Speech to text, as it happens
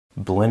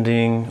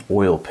Blending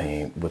oil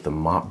paint with a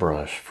mop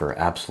brush for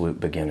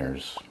absolute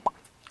beginners.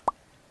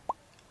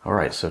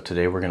 Alright, so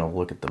today we're going to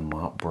look at the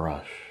mop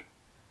brush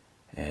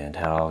and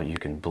how you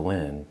can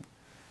blend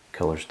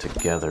colors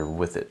together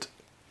with it.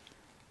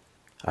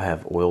 I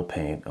have oil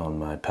paint on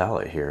my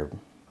palette here,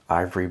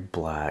 ivory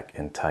black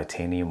and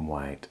titanium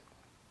white.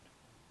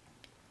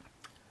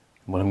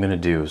 What I'm going to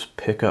do is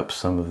pick up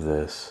some of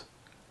this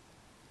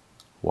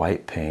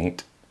white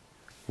paint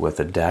with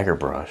a dagger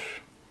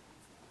brush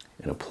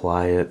and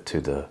apply it to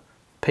the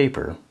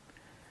paper,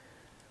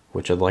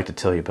 which I'd like to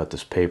tell you about.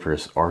 This paper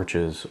is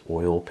Arches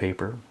oil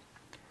paper.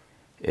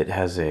 It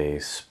has a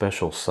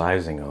special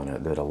sizing on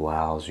it that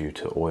allows you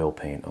to oil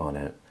paint on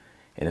it,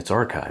 and it's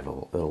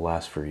archival. It'll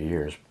last for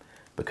years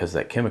because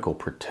that chemical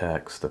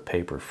protects the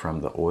paper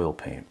from the oil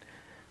paint,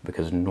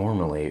 because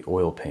normally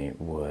oil paint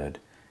would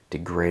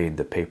degrade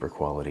the paper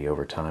quality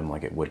over time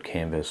like it would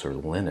canvas or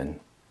linen,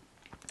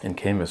 and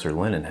canvas or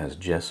linen has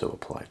gesso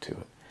applied to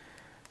it.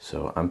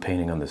 So I'm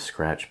painting on this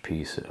scratch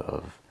piece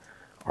of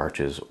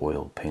Arches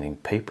oil painting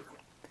paper.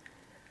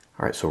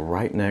 Alright, so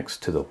right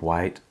next to the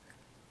white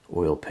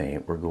oil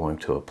paint, we're going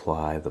to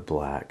apply the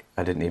black.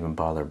 I didn't even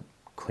bother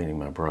cleaning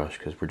my brush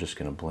because we're just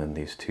going to blend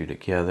these two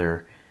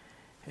together.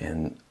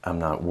 And I'm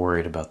not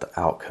worried about the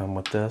outcome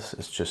with this.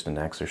 It's just an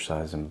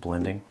exercise in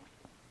blending.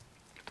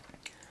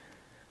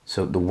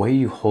 So the way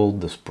you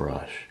hold this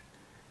brush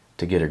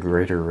to get a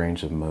greater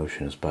range of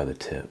motion is by the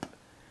tip.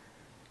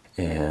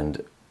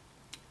 And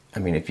I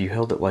mean, if you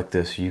held it like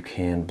this, you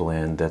can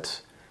blend.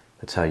 That's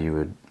how you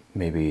would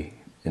maybe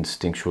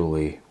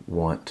instinctually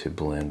want to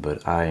blend,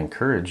 but I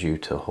encourage you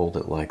to hold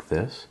it like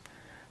this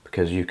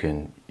because you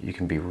can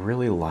be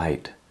really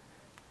light.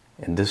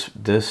 And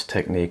this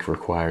technique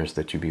requires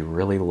that you be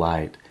really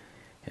light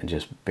and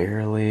just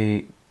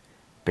barely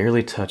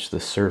touch the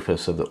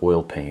surface of the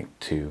oil paint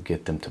to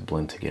get them to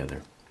blend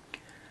together.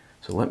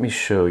 So let me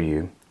show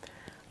you.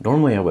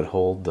 Normally I would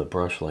hold the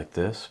brush like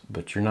this,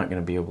 but you're not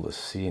going to be able to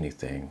see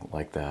anything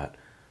like that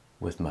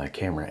with my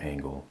camera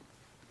angle.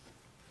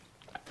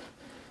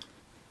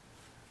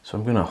 So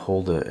I'm going to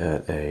hold it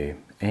at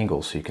an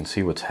angle so you can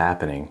see what's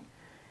happening.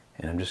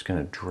 And I'm just going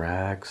to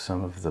drag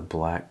some of the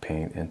black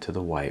paint into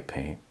the white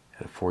paint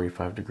at a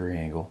 45-degree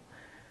angle.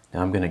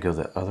 Now I'm going to go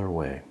the other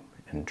way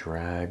and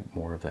drag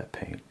more of that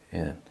paint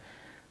in.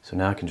 So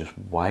now I can just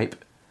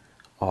wipe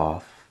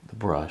off the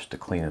brush to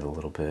clean it a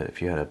little bit.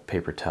 If you had a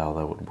paper towel,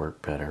 that would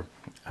work better.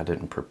 I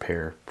didn't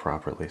prepare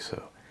properly,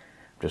 so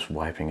I'm just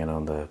wiping it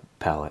on the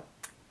palette.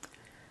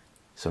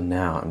 So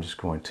now I'm just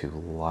going to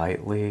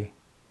lightly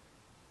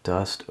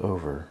dust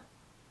over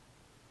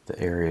the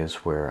areas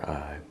where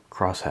I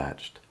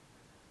cross-hatched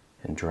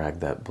and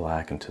drag that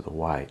black into the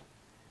white.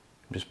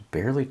 I'm just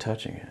barely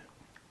touching it.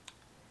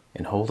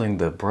 And holding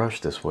the brush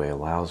this way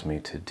allows me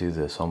to do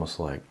this almost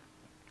like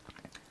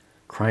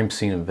crime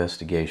scene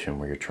investigation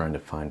where you're trying to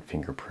find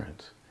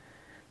fingerprints.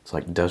 It's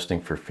like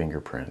dusting for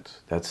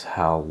fingerprints. That's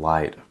how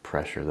light of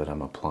pressure that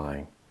I'm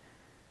applying.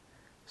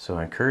 So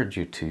I encourage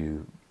you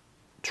to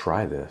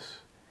try this,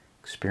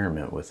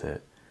 experiment with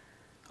it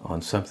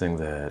on something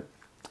like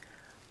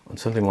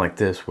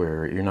this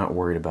where you're not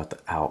worried about the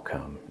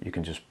outcome. You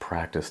can just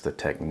practice the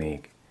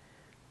technique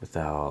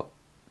without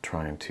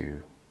trying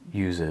to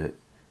use it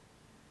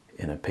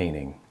in a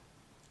painting.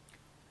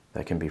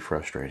 That can be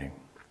frustrating.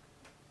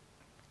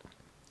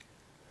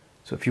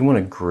 So if you want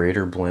a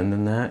greater blend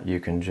than that,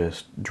 you can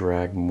just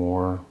drag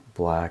more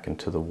black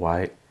into the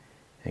white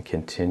and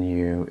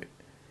continue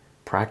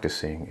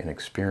practicing and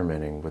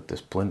experimenting with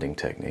this blending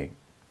technique.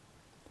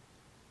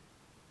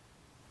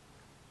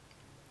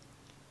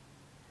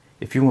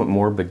 If you want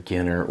more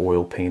beginner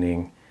oil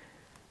painting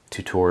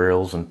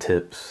tutorials and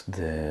tips,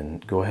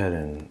 then go ahead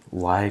and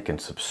like and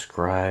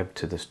subscribe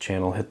to this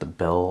channel. Hit the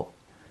bell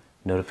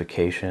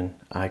notification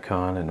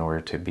icon in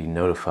order to be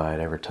notified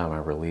every time I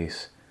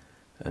release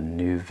a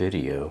new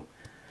video,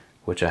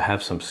 which I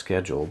have some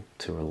scheduled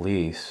to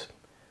release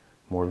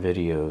more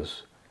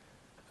videos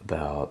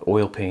about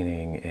oil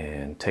painting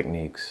and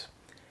techniques.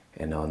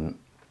 And on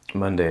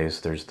Mondays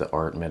there's the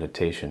art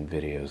meditation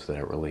videos that I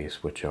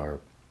release, which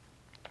are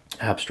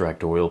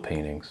abstract oil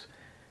paintings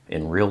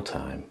in real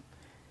time,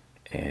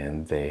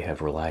 and they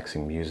have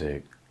relaxing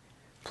music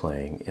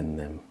playing in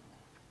them.